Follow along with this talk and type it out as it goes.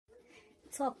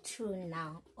talk through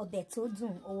now.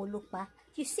 Obetodun Owolopa.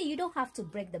 You see, you don't have to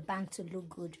break the bank to look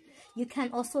good. You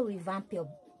can also revamp your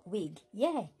wig.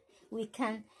 Yeah, we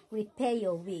can repair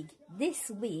your wig. This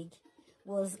wig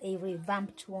was a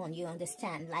revamped one, you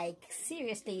understand? Like,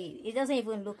 seriously, it doesn't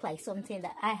even look like something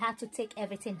that I had to take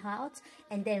everything out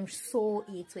and then sew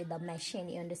it with the machine,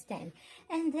 you understand?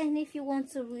 And then if you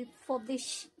want to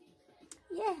refurbish,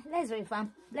 yeah,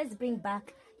 let's bring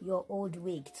back your old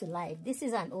wig to life. This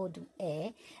is an old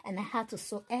hair and I had to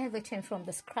sew everything from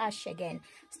the scratch again.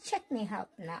 Check me out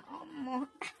now.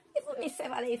 Even me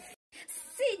several.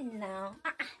 See now,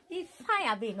 if I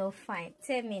have been no fine,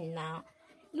 tell me now.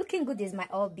 Looking good is my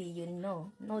hobby, you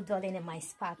know. No darling in my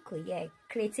sparkle. Yeah,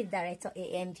 creative director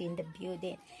AMG in the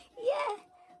building. Yeah,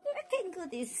 looking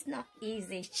good is not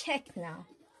easy. Check now.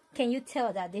 Can you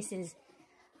tell that this is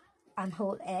an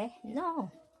whole hair? No,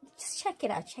 just check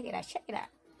it out. Check it out. Check it out.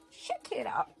 Check it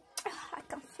out. I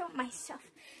can feel myself.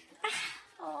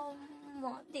 Oh,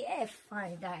 the hair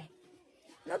fine guy.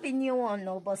 Not the new one,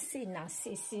 no, but see now.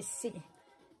 See.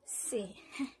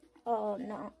 Oh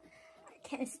no.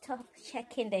 Can't stop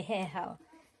checking the hair out.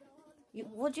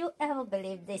 Would you ever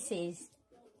believe this is?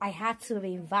 I had to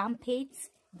revamp it,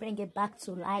 bring it back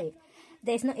to life.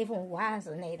 There's not even wires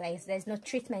on it. There's no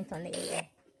treatment on it yet.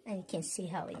 And you can see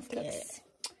how it looks.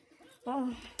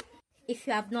 Oh. If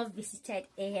you have not visited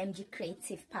AMG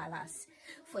Creative Palace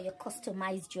for your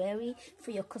customized jewelry,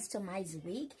 for your customized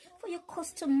wig, for your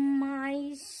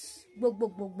customized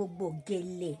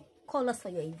gele, call us for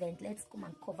your event. Let's come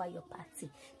and cover your party.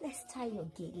 Let's tie your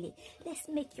gele. Let's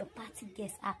make your party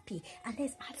guests happy. And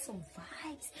let's add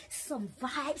some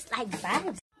vibes like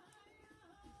vibes.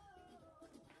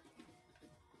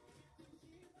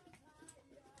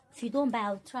 If you don't buy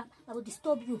Ultra, I will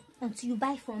disturb you until you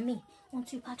buy from me,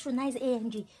 until you patronize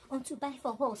AMG, until you buy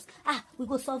for us. We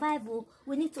go survive.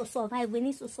 We need to survive. We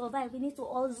need to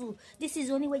hustle. This is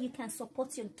the only way you can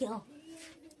support your girl.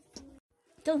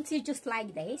 Don't you just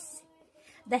like this?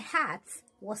 The hat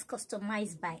was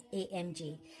customized by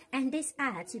AMG, and this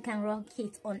hat you can rock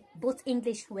it on both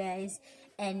English wears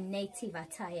and native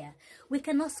attire. We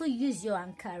can also use your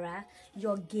Ankara,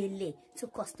 your gele to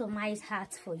customize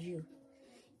hats for you.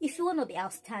 If you want to be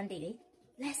outstanding,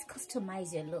 let's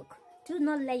customize your look. Do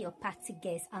not let your party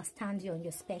guests outstand you on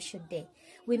your special day.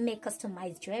 We make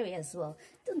customized jewelry as well.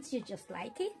 Don't you just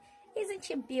like it? Isn't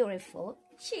she beautiful?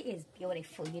 She is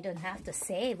beautiful. You don't have to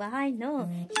say, but I know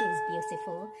she is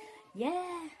beautiful.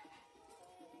 Yeah.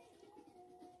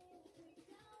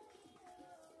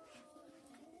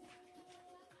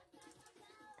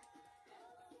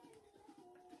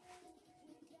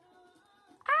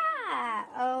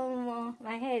 Oh,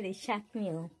 my head is shocking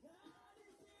me.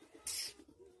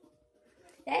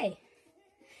 Hey,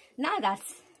 now that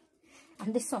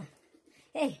I'm this one.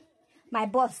 Hey, my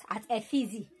boss at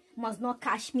FEZ must not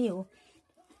catch me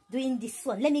doing this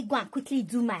one. Let me go and quickly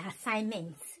do my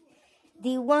assignments.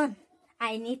 The one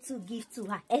I need to give to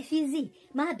her. FEZ,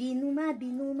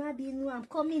 Mabinu, I'm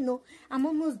coming. I'm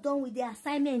almost done with the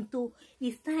assignment.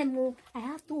 It's time. I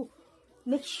have to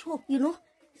make sure,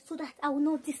 so that I will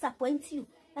not disappoint you.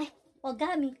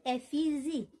 Ogami,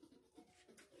 FEZ.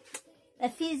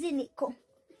 FEZ, Nico.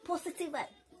 Positive.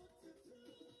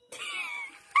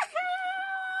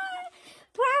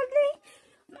 Proudly,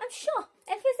 I'm sure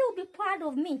FEZ will be proud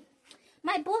of me.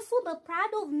 My boss will be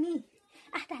proud of me.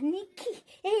 Nikki,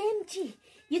 AMG,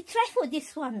 you try for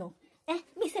this one, no?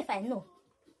 Me say if I know.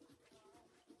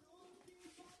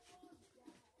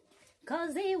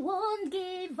 Cause he won't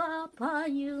give up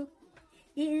on you.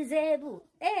 He's able.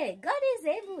 Hey, God is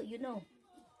able,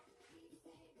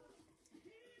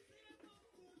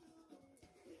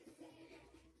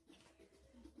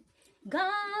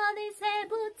 God is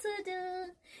able to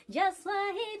do just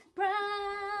what he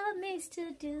promised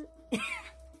to do.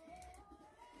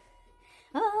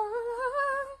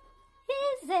 Oh,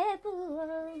 he's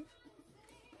able.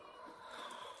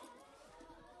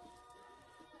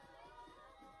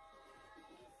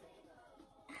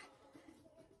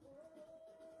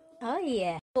 Oh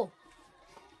yeah.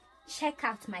 Check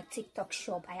out my TikTok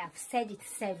shop. I have said it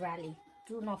severally.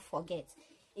 Do not forget.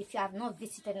 If you have not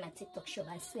visited my TikTok shop,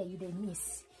 I swear you will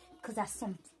miss, because there's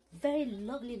some very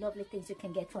lovely things you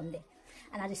can get from there.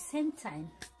 And at the same time,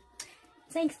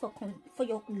 thanks for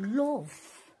your love,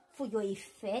 for your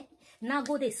effect. Now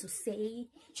go there to say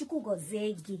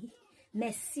Chukugozegi.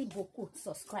 Merci beaucoup.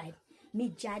 Subscribe.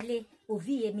 Mijale,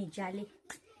 Ovie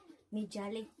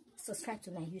Mijale. Subscribe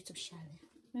to my YouTube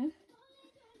channel.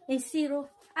 Ensiro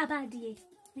Abadie.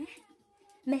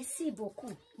 Merci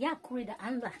beaucoup. Ya kurido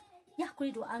anla.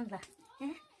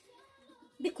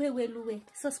 biko eweluwe,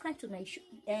 subscribe to my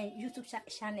YouTube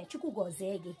channel. Chuku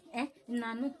gozege,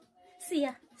 nanu. See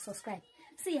ya, subscribe.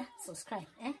 See ya, subscribe.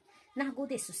 Now go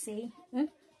there to say,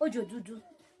 Ojo Dudu.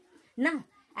 Now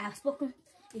I have spoken.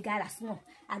 You guys know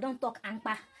I don't talk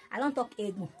Ankpa. I don't talk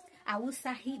Egbo.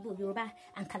 Hausa, Igbo, Yoruba,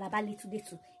 and Calabar little bit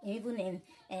too, even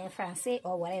in French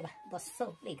or whatever. But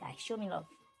so, hey guys, show me love.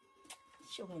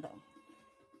 Show me love.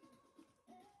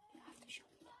 You have to show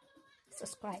me love.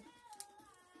 Subscribe.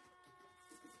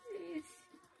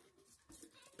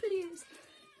 Please.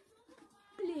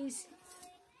 Please.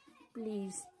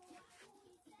 Please.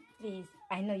 Please.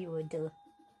 I know you will do.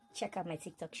 Check out my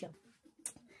TikTok shop.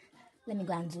 Let me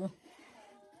go and do.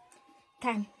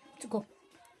 Time to go.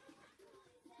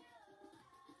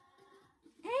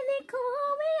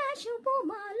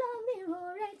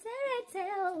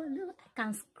 I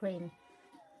can't scream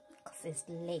because it's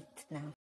late now.